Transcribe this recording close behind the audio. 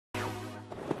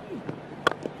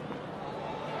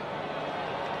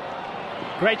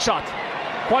Great shot.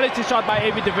 Quality shot by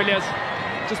AB Devilliers.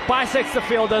 Just bisects the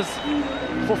fielders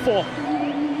for 4.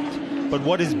 But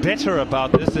what is better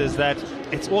about this is that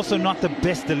it's also not the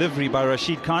best delivery by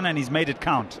Rashid Khan, and he's made it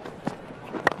count.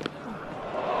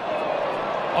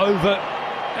 Over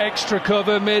extra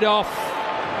cover mid-off.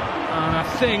 And I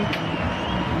think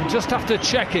you just have to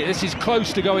check it. This is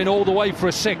close to going all the way for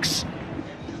a 6.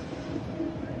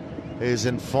 He's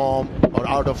in form or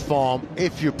out of form.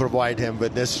 If you provide him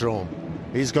with this room,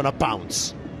 he's going to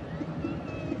bounce.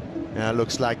 Yeah,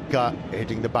 looks like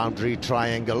hitting the boundary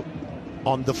triangle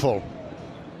on the full.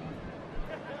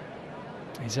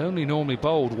 He's only normally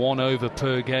bowled 1 over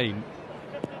per game,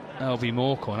 LB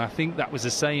Morcon. I think that was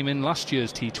the same in last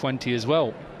year's T20 as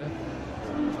well.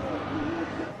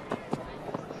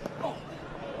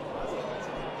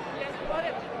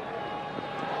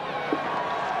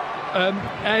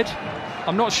 Ed,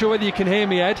 I'm not sure whether you can hear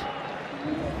me, Ed.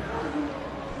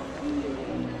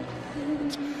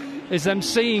 As I'm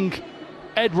seeing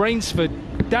Ed Rainsford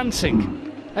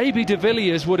dancing, AB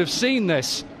Devilliers would have seen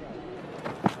this.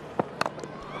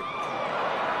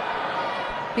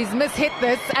 He's mishit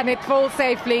this and it falls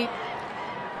safely.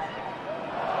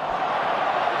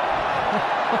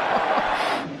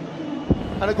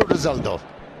 And a good result though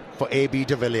for AB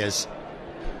Devilliers.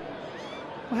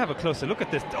 We'll have a closer look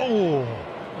at this. Oh!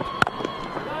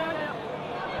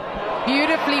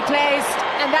 Beautifully placed,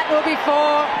 and that will be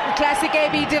for classic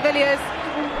AB Devilliers.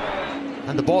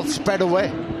 And the ball spread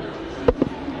away.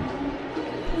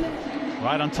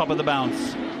 Right on top of the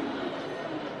bounce.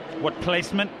 What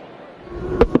placement,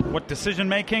 what decision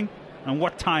making, and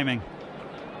what timing.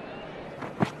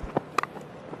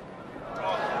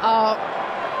 Oh,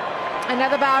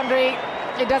 another boundary.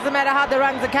 It doesn't matter how the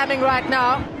runs are coming right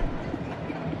now.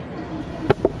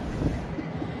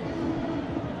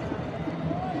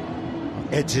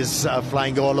 Edges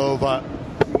flying all over.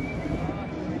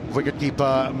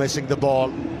 Wicketkeeper missing the ball.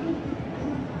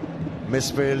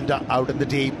 Misfield out in the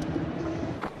deep.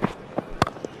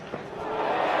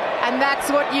 And that's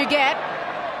what you get.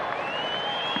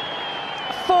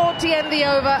 40 in the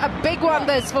over. A big one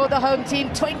this for the home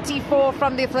team. 24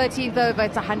 from the 13th over.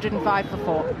 It's 105 for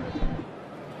 4.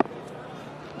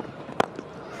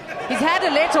 He's had a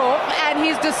let off and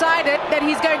he's decided that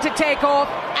he's going to take off,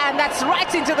 and that's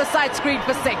right into the side screen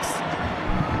for 6.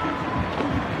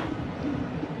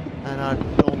 And I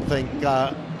don't think,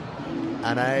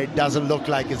 and it doesn't look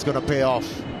like it's going to pay off.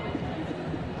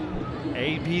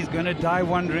 AB's going to die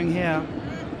wondering here.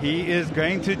 He is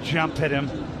going to jump at him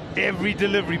every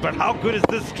delivery, but how good is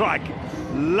this strike?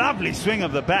 Lovely swing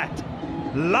of the bat.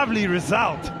 Lovely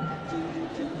result.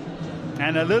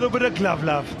 And a little bit of glove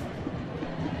love.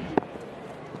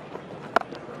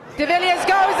 Devilliers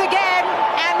goes again,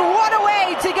 and what a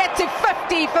way to get to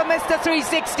 50 for Mr.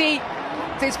 360.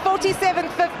 It's his 47th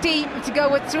 50 to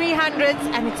go with 300s,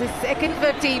 and it's his second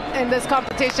 50 in this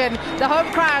competition. The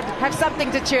home crowd have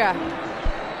something to cheer.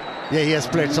 Yeah, he has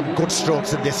played some good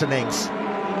strokes in this innings.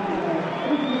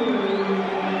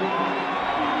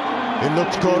 He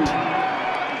looked good,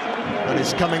 and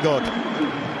he's coming good.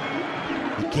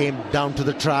 He came down to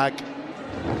the track,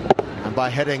 and by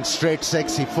heading straight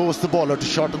 6, he forced the bowler to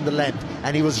shorten the length,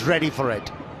 and he was ready for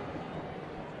it.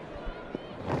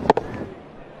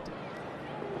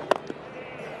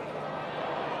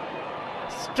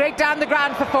 Straight down the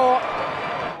ground for 4.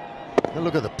 Now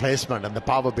look at the placement and the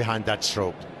power behind that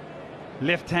stroke.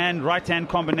 Left hand, right hand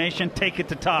combination, take it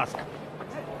to task.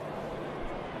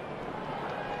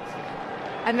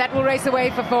 And that will race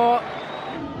away for 4.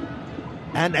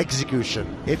 And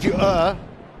execution. If you err,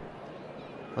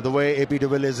 the way AB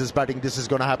Devilliers is batting, this is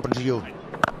going to happen to you.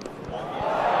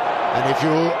 And if you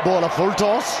bowl a full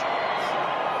toss,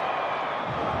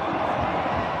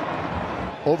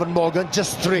 Owen Morgan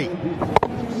just 3.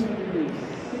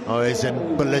 Oh, he's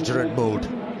in belligerent mood.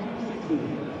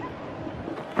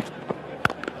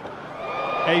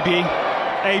 AB,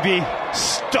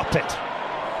 stop it.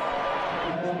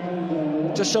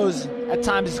 Just shows at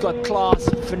times he's got class,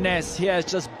 finesse. Here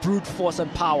it's just brute force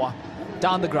and power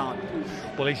down the ground.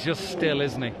 Well, he's just still,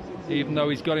 isn't he? Even though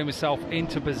he's got himself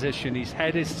into position, his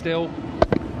head is still,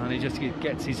 and he just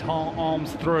gets his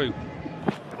arms through.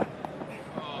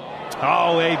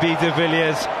 Oh, AB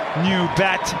Devilliers, new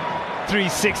bat,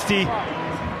 360,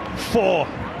 4.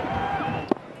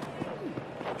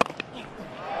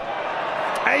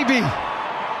 AB,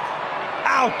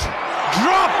 out,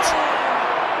 dropped.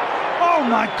 Oh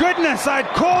my goodness, I'd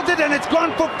called it and it's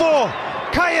gone for 4.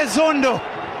 Kaya Zondo.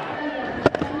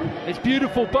 It's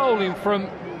beautiful bowling from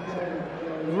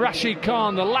Rashid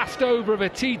Khan, the last over of a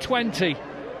T20.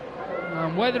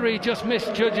 And whether he just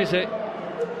misjudges it,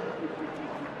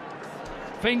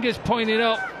 Fingers pointing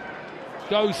up.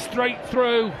 Goes straight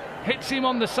through. Hits him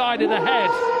on the side of the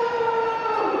head.